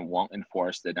Georgetown won't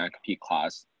enforce the non-compete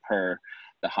clause per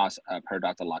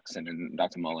Dr. Luxon and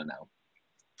Dr. Molyneux.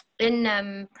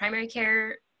 In primary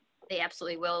care, they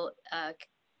absolutely will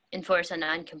enforce a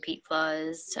non-compete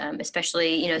clause,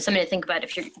 especially, you know, something to think about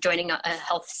if you're joining a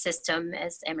health system,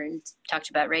 as Amarin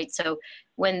talked about, right? So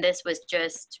when this was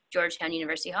just Georgetown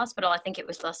University Hospital, I think it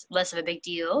was less of a big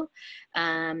deal.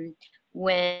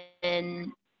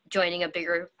 When joining a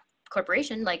bigger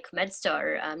corporation like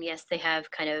MedStar, yes, they have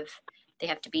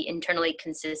to be internally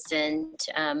consistent.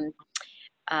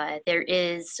 There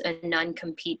is a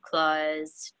non-compete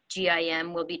clause.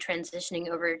 GIM will be transitioning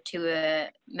over to a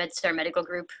MedStar Medical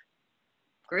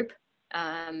Group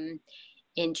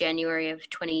in January of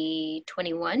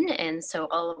 2021. And so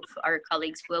all of our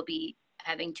colleagues will be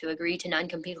having to agree to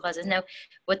non-compete clauses. Now,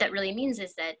 what that really means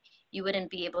is that you wouldn't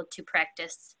be able to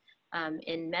practice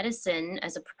in medicine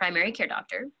as a primary care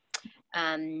doctor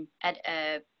at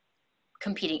a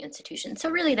competing institution. So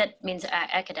really that means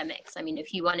academics. I mean,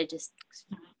 if you wanted to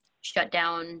shut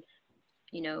down,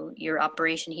 you know, your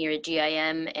operation here at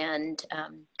GIM and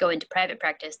go into private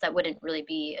practice, that wouldn't really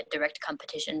be a direct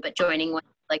competition, but joining one,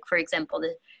 like for example,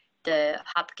 the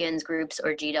Hopkins groups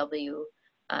or GW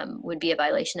would be a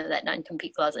violation of that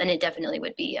non-compete clause, and it definitely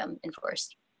would be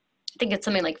enforced. I think it's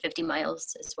something like 50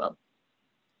 miles as well.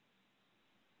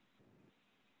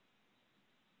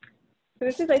 So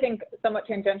this is, I think, somewhat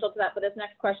tangential to that, but this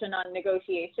next question on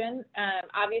negotiation,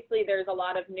 obviously there's a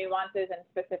lot of nuances and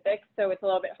specifics, so it's a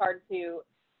little bit hard to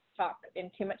talk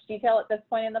in too much detail at this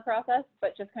point in the process,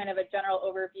 but just kind of a general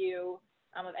overview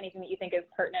of anything that you think is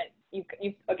pertinent.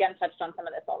 You've again touched on some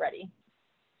of this already.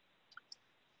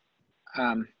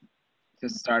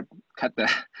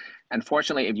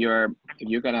 Unfortunately, if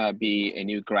you're gonna be a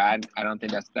new grad, I don't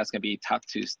think that's gonna be tough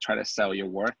to try to sell your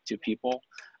worth to people.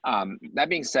 That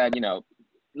being said, you know,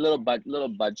 little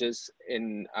budgets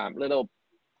in little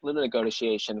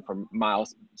negotiation for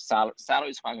miles. Salary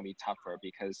is probably gonna be tougher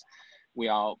because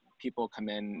people come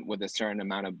in with a certain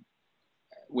amount of.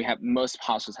 Most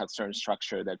hospitals have certain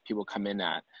structure that people come in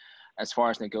at. As far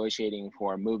as negotiating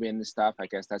for move-in and stuff, I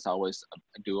guess that's always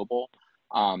doable.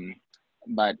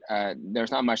 But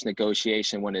there's not much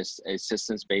negotiation when it's a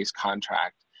systems-based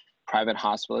contract. Private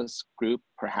hospitalist group,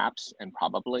 perhaps, and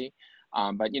probably.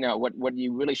 But you know what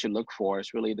you really should look for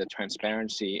is really the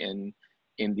transparency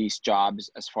in these jobs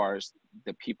as far as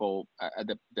the people,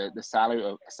 the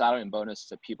salary and bonus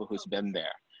of people who's been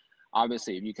there.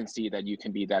 Obviously, if you can see that you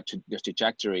can be the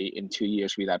trajectory in 2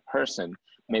 years with that person,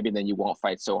 maybe then you won't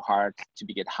fight so hard to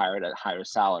get hired at a higher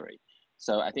salary.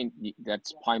 So I think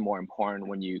that's probably more important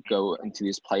when you go into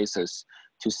these places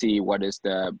to see what is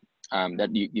the that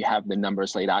you have the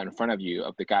numbers laid out in front of you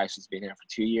of the guys who's been here for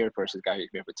 2 years versus the guy who's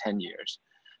been here for 10 years.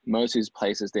 Most of these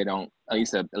places, they don't, at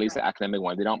least the academic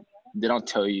one, they don't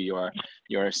tell you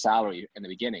your salary in the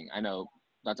beginning. I know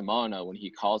Dr. Molyneux, when he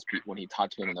talks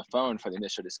to him on the phone for the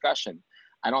initial discussion,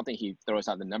 I don't think he throws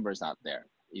out the numbers out there.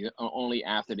 Only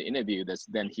after the interview,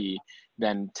 he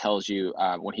tells you,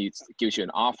 when he gives you an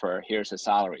offer, here's the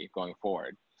salary going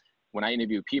forward. When I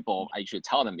interview people, I usually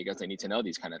tell them because they need to know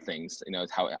these kind of things, you know,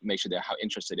 make sure how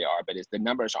interested they are, but the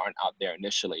numbers aren't out there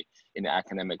initially in the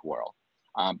academic world.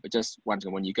 But just once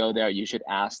again, when you go there, you should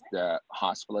ask the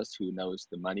hospitalist who knows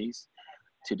the monies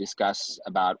to discuss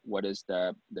about what is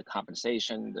the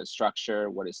compensation, the structure,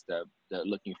 what is the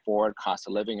looking forward, cost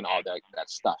of living, and all that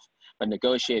stuff. But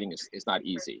negotiating is not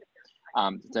easy.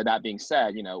 So that being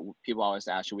said, you know, people always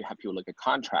ask, should we have people look at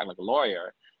contract like a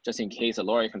lawyer, just in case a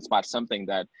lawyer can spot something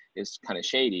that is kind of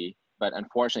shady. But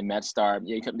unfortunately, MedStar,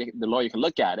 the lawyer can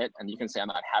look at it and you can say, I'm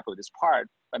not happy with this part,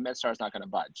 but MedStar is not going to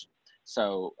budge.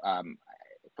 So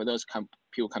for those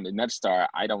people come to MedStar,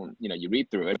 I don't, you know, you read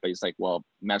through it, but it's like, well,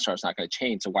 MedStar is not going to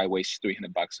change, so why waste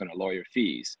 $300 on a lawyer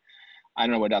fees? I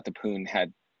don't know whether Dr. Poon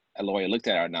had a lawyer looked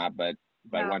at it or not, but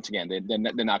No. Once again,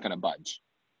 they're not going to budge.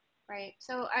 Right.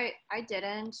 So I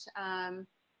didn't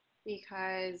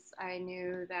because I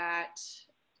knew that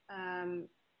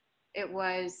it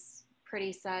was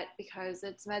pretty set because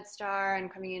it's MedStar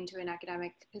and coming into an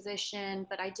academic position.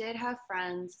 But I did have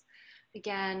friends,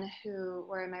 again, who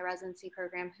were in my residency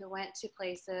program who went to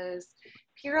places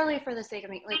purely for the sake of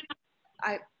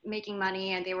making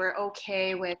money, and they were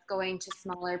okay with going to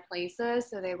smaller places.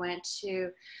 So they went to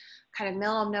kind of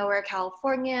middle of nowhere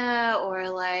California, or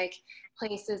like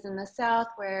places in the South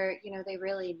where, you know, they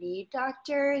really need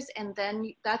doctors, and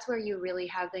then that's where you really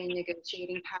have the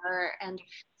negotiating power. And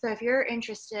so if you're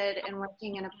interested in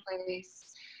working in a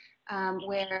place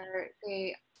where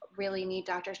they really need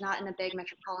doctors, not in a big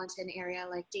metropolitan area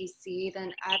like DC,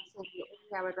 then absolutely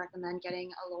I would recommend getting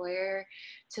a lawyer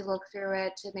to look through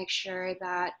it to make sure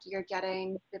that you're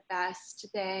getting the best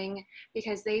bang,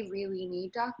 because they really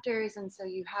need doctors, and so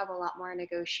you have a lot more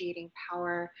negotiating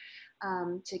power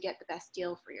to get the best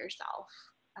deal for yourself.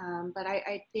 But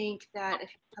I think that if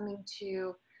you're coming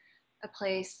to a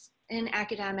place in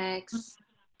academics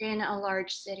in a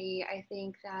large city, I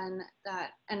think then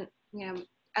that, and you know,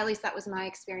 at least that was my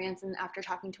experience, and after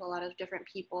talking to a lot of different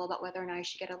people about whether or not I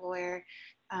should get a lawyer,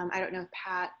 I don't know if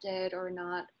Pat did or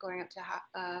not, going up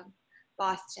to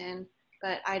Boston,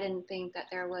 but I didn't think that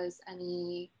there was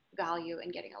any value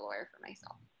in getting a lawyer for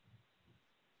myself.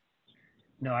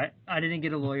 No, I didn't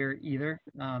get a lawyer either.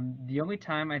 The only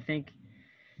time I think,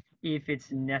 if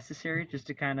it's necessary, just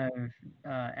to kind of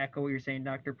echo what you're saying,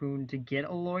 Dr. Poon, to get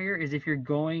a lawyer is if you're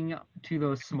going to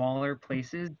those smaller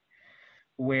places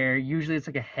where usually it's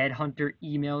like a headhunter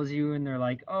emails you and they're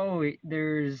like, oh,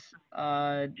 there's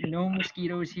no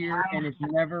mosquitoes here and it's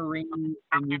never raining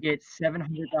and you get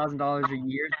 $700,000 a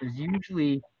year. There's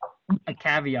usually a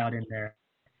caveat in there.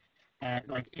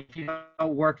 Like if you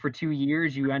don't work for 2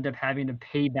 years, you end up having to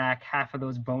pay back half of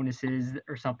those bonuses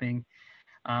or something.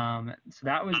 So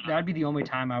that'd be the only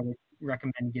time I would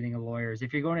recommend getting a lawyer. Is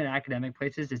if you're going to academic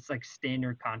places, it's like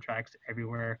standard contracts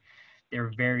everywhere.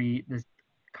 The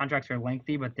contracts are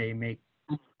lengthy, but they make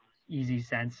easy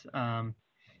sense. And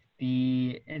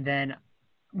then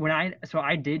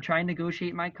I did try and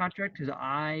negotiate my contract because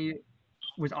I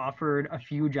was offered a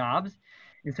few jobs,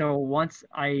 and so once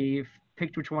I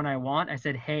picked which one I want, I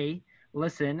said, hey,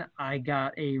 listen, I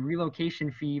got a relocation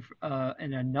fee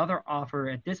and another offer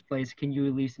at this place. Can you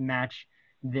at least match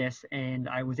this? And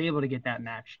I was able to get that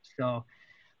matched. So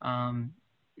I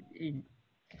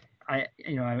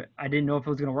didn't know if it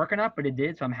was going to work or not, but it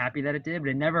did. So I'm happy that it did. But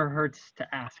it never hurts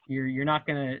to ask. You're not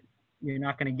gonna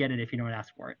get it if you don't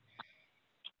ask for it.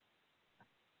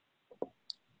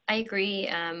 I agree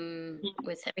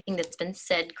with everything that's been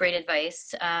said. Great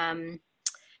advice.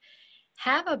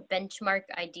 Have a benchmark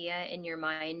idea in your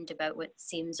mind about what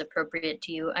seems appropriate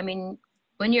to you. I mean,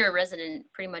 when you're a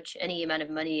resident, pretty much any amount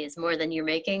of money is more than you're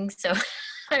making. So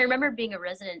I remember being a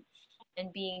resident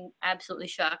and being absolutely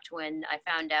shocked when I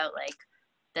found out like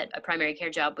that a primary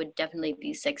care job would definitely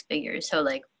be 6 figures. So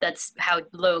like that's how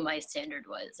low my standard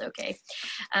was. Okay.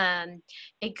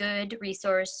 A good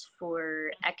resource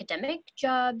for academic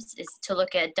jobs is to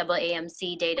look at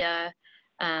AAMC data.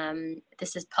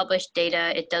 This is published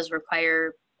data. It does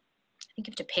require, I think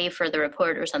you have to pay for the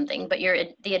report or something, but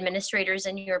the administrators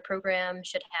in your program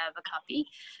should have a copy.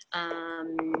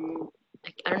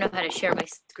 I don't know how to share my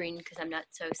screen because I'm not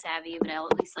so savvy, but I'll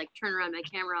at least like turn around my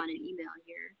camera on an email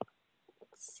here.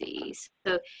 Let's see.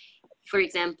 So for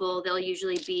example, they'll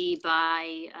usually be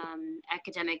by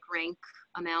academic rank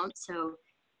amount. So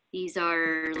these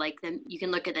are like you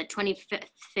can look at the 25th,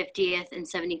 50th, and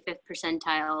 75th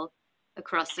percentile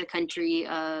across the country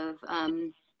of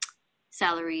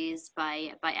salaries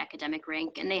by academic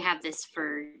rank. And they have this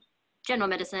for general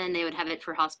medicine. They would have it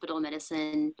for hospital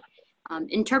medicine.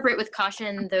 Interpret with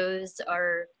caution. Those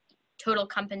are total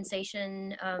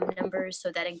compensation numbers.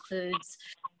 So that includes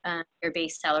your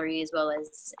base salary as well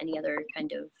as any other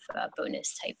kind of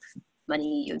bonus type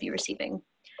money you would be receiving.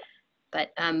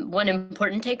 But one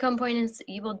important take-home point is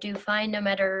you will do fine no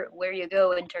matter where you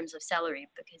go in terms of salary,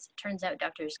 because it turns out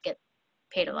doctors get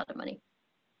paid a lot of money.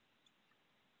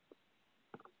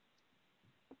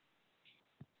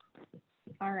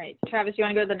 All right, Travis, you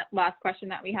want to go to the last question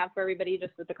that we have for everybody,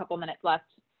 just with a couple minutes left?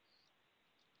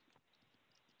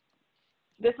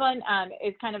 This one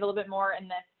is kind of a little bit more in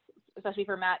this, especially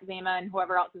for Matt, Zema, and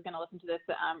whoever else is going to listen to this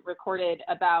recorded,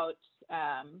 about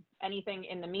anything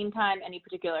in the meantime, any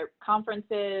particular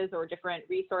conferences or different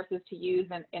resources to use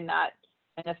in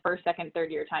this first, second,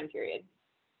 third year time period.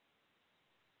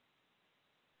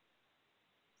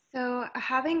 So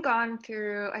having gone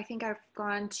through, I think I've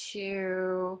gone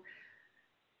to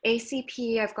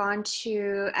ACP, I've gone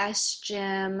to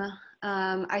SGIM.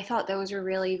 I thought those were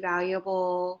really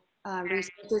valuable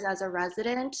resources as a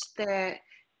resident. That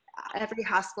every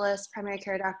hospitalist, primary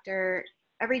care doctor,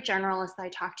 every generalist I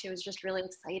talked to was just really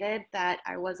excited that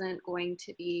I wasn't going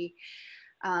to be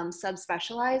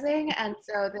subspecializing, and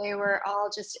so they were all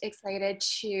just excited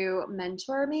to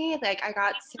mentor me. Like I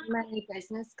got so many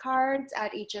business cards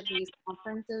at each of these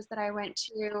conferences that I went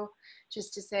to,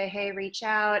 just to say, hey, reach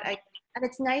out. And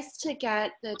it's nice to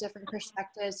get the different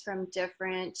perspectives from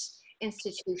different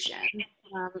institutions.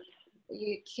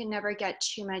 You can never get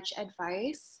too much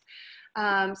advice.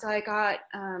 So I got,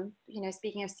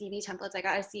 speaking of CV templates, I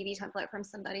got a CV template from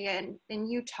somebody in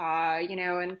Utah,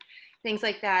 and things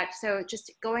like that. So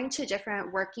just going to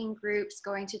different working groups,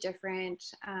 going to different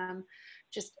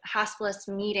just hospitalist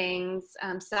meetings,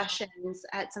 sessions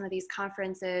at some of these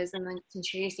conferences, and then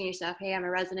introducing yourself. Hey, I'm a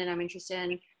resident, I'm interested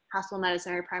in hospital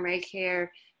medicine or primary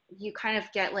care. You kind of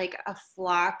get like a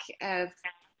flock of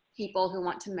people who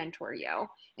want to mentor you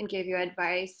and give you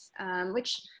advice,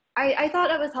 which I thought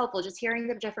that was helpful, just hearing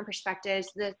the different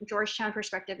perspectives. The Georgetown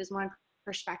perspective is one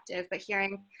perspective, but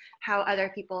hearing how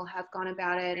other people have gone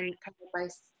about it and kind of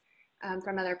advice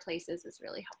from other places is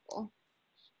really helpful.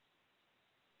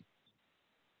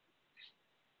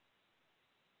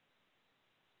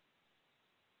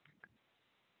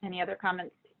 Any other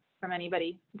comments from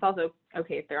anybody? It's also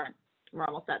okay if there aren't we're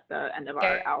almost at the end of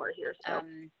our hour here. So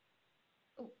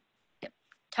yep.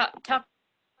 Talk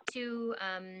to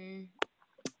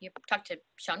talk to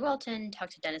Sean Welton, talk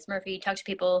to Dennis Murphy, talk to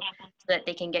people so that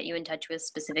they can get you in touch with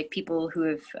specific people who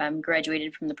have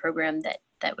graduated from the program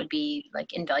that would be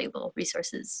like invaluable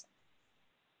resources.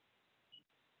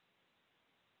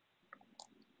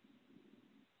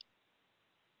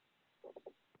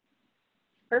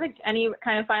 Perfect. Any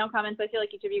kind of final comments? I feel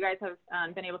like each of you guys have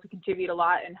been able to contribute a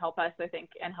lot and help us, I think,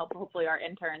 and help hopefully our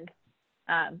interns.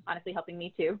 Honestly, helping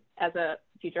me too as a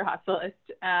future hospitalist.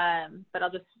 But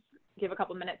I'll just give a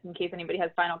couple minutes in case anybody has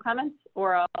final comments,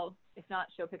 or I'll, if not,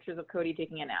 show pictures of Cody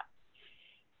taking a nap.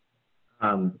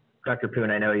 Dr. Poon,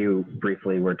 I know you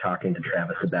briefly were talking to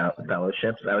Travis about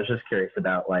fellowships. I was just curious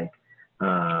about like,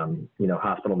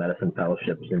 hospital medicine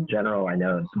fellowships in general. I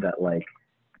know that like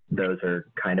those are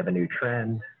kind of a new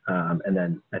trend. And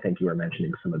then I think you were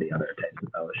mentioning some of the other types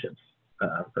of fellowships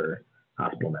for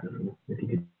hospital medicine. If you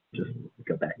could just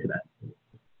go back to that.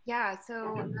 Yeah,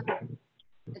 so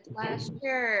last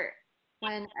year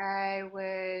when I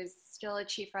was still a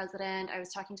chief resident, I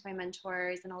was talking to my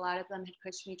mentors, and a lot of them had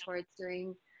pushed me towards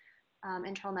doing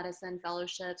internal medicine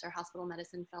fellowships or hospital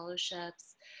medicine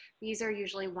fellowships. These are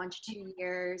usually 1 to 2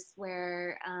 years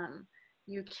where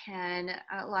you can,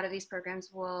 a lot of these programs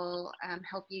will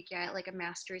help you get like a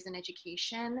master's in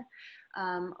education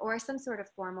or some sort of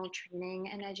formal training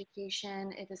in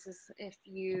education. If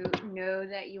you know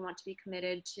that you want to be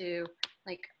committed to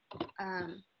like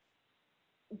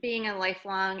being a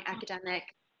lifelong academic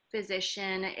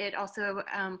physician. It also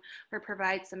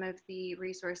provides some of the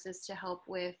resources to help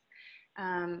with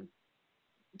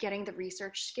getting the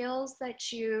research skills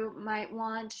that you might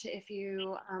want if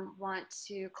you want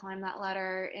to climb that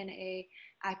ladder in a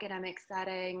academic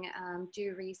setting,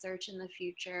 do research in the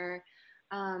future.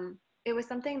 It was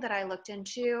something that I looked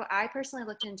into. I personally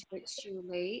looked into it too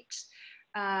late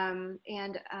and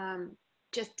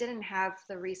just didn't have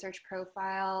the research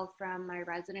profile from my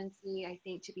residency, I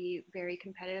think, to be very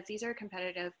competitive. These are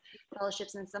competitive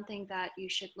fellowships and something that you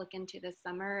should look into this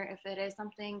summer. If it is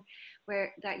something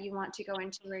that you want to go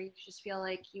into where you just feel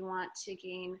like you want to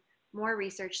gain more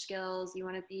research skills, you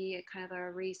want to be a kind of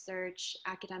a research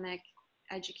academic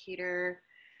educator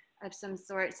of some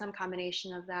sort, some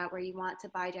combination of that, where you want to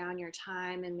buy down your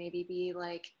time and maybe be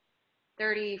like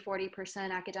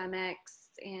 30-40% academics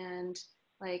and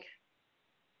like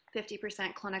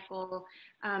 50% clinical,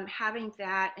 having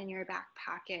that in your back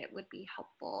pocket would be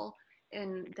helpful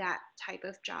in that type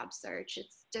of job search.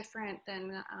 It's different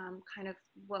than kind of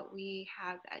what we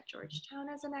have at Georgetown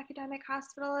as an academic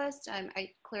hospitalist.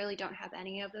 I clearly don't have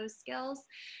any of those skills.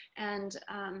 And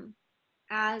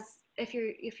if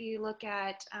you look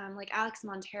at like Alex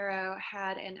Montero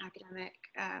had an academic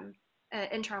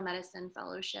internal medicine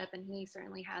fellowship, and he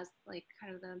certainly has like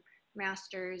kind of the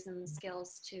masters and the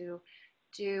skills to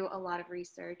do a lot of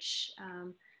research.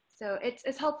 So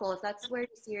it's helpful if that's where you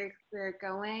see your career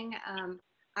going.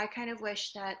 I kind of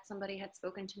wish that somebody had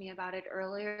spoken to me about it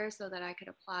earlier so that I could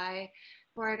apply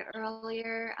for it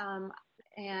earlier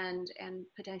and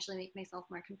potentially make myself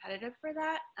more competitive for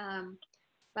that.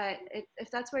 But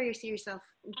if that's where you see yourself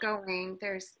going,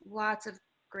 there's lots of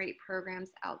great programs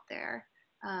out there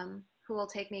who will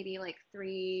take maybe like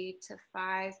 3 to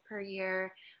 5 per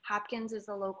year. Hopkins is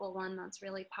a local one that's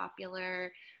really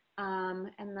popular.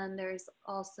 And then there's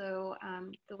also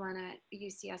the one at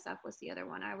UCSF was the other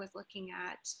one I was looking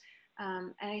at.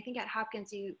 And I think at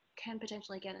Hopkins, you can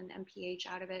potentially get an MPH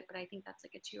out of it, but I think that's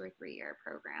like a 2 or 3 year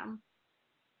program.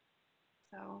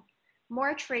 So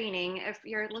more training. If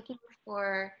you're looking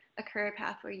for a career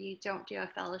path where you don't do a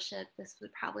fellowship, this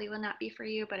probably will not be for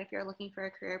you. But if you're looking for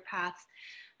a career path,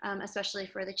 especially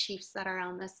for the chiefs that are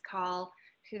on this call,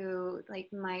 who like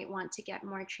might want to get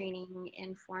more training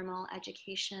in formal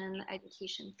education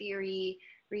theory,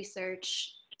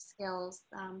 research skills,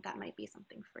 that might be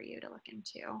something for you to look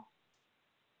into.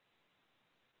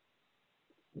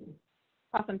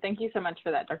 Awesome. Thank you so much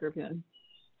for that, Dr. Poon.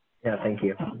 Yeah, thank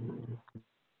you.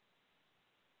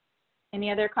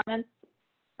 Any other comments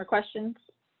or questions?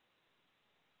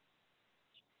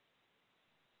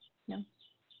 No.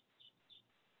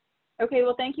 Okay,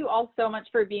 well, thank you all so much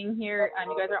for being here.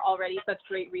 You guys are already such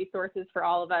great resources for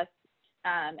all of us,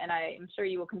 and I am sure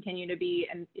you will continue to be.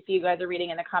 And if you guys are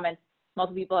reading in the comments,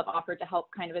 multiple people have offered to help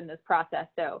kind of in this process.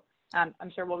 So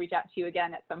I'm sure we'll reach out to you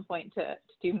again at some point to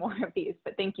do more of these.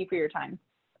 But thank you for your time.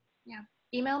 Yeah,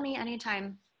 email me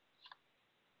anytime.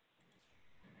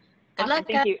 Good luck.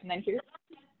 Thank you. And then here.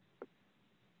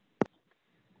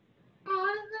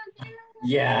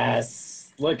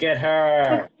 Yes, look at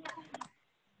her.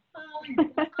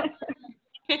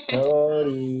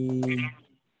 Cody.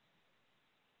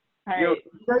 All Yo, right.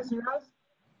 can you guys hear us?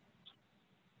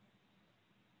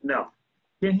 No,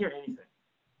 can't hear anything.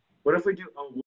 What if we do? Oh,